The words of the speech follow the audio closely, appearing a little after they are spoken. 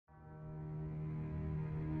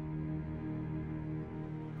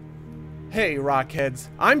Hey Rockheads,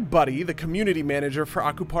 I'm Buddy, the community manager for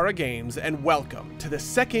Akupara Games, and welcome to the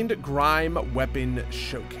second GRIME weapon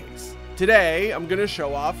showcase. Today, I'm gonna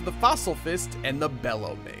show off the Fossil Fist and the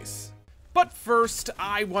Bellow Mace. But first,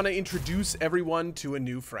 I want to introduce everyone to a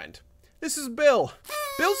new friend. This is Bill.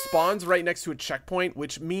 Bill spawns right next to a checkpoint,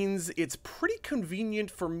 which means it's pretty convenient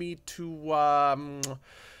for me to,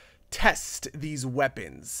 test these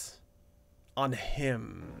weapons on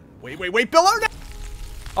him. Wait, Bill, oh no!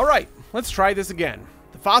 Alright, let's try this again.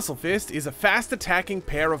 The Fossil Fist is a fast attacking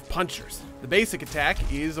pair of punchers. The basic attack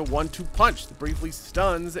is a 1-2 punch that briefly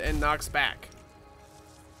stuns and knocks back.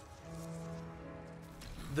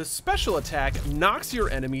 The special attack knocks your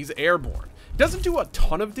enemies airborne. It doesn't do a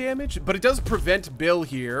ton of damage, but it does prevent Bill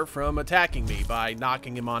here from attacking me by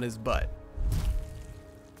knocking him on his butt.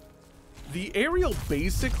 The aerial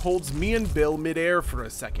basic holds me and Bill midair for a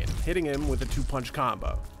second, hitting him with a 2-punch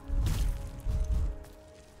combo.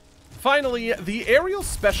 Finally, the aerial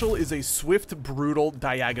special is a swift, brutal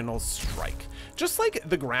diagonal strike. Just like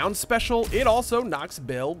the ground special, it also knocks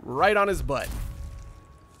Bill right on his butt.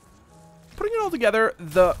 Putting it all together,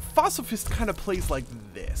 the Fossil Fist kind of plays like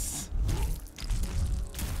this.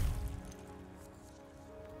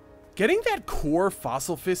 Getting that core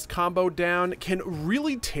Fossil Fist combo down can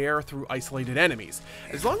really tear through isolated enemies.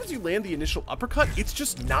 As long as you land the initial uppercut, it's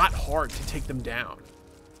just not hard to take them down.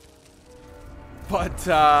 But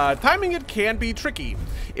timing it can be tricky.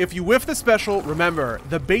 If you whiff the special, remember,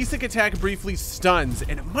 the basic attack briefly stuns,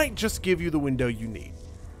 and it might just give you the window you need.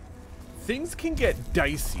 Things can get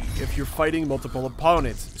dicey if you're fighting multiple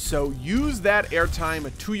opponents, so use that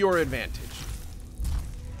airtime to your advantage.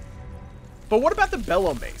 But what about the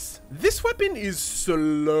Bellow Mace? This weapon is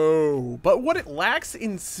slow, but what it lacks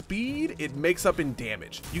in speed, it makes up in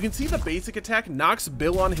damage. You can see the basic attack knocks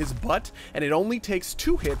Bill on his butt, and it only takes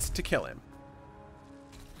 2 hits to kill him.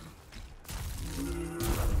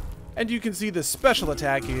 And you can see the special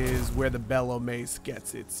attack is where the Bellow Mace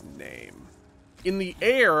gets its name. In the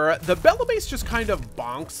air, the Bellow Mace just kind of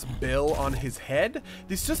bonks Bill on his head.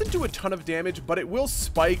 This doesn't do a ton of damage, but it will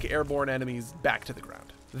spike airborne enemies back to the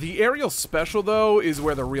ground. The aerial special, though, is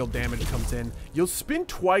where the real damage comes in. You'll spin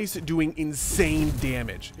twice, doing insane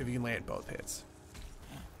damage if you can land both hits.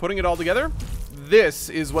 Putting it all together, this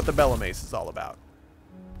is what the Bellow Mace is all about.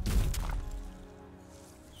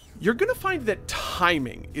 You're gonna find that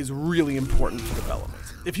timing is really important for the Bellow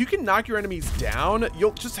Mace. If you can knock your enemies down,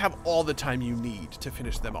 you'll just have all the time you need to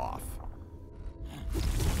finish them off.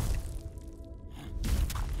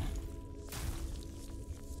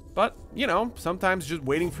 But, you know, sometimes just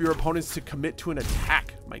waiting for your opponents to commit to an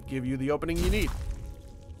attack might give you the opening you need.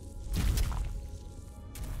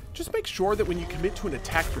 Just make sure that when you commit to an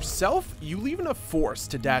attack yourself, you leave enough force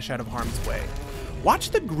to dash out of harm's way.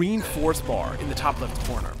 Watch the green force bar in the top left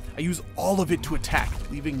corner. I use all of it to attack,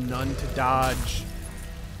 leaving none to dodge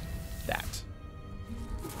that.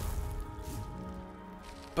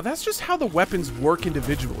 But that's just how the weapons work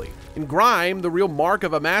individually. In GRIME, the real mark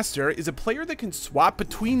of a master is a player that can swap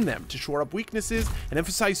between them to shore up weaknesses and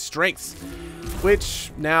emphasize strengths.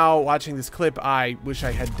 Which, now watching this clip, I wish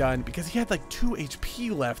I had done because he had like 2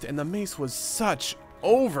 HP left and the mace was such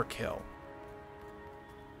overkill.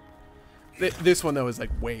 This one, though, is like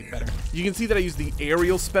way better. You can see that I used the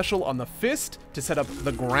aerial special on the fist to set up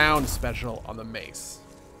the ground special on the mace.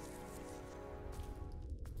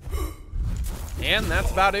 And that's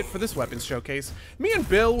about it for this weapons showcase. Me and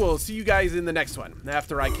Bill will see you guys in the next one,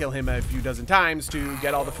 after I kill him a few dozen times to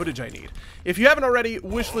get all the footage I need. If you haven't already,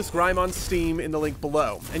 wishlist GRIME on Steam in the link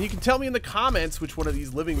below. And you can tell me in the comments which one of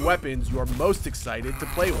these living weapons you are most excited to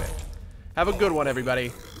play with. Have a good one,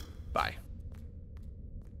 everybody. Bye.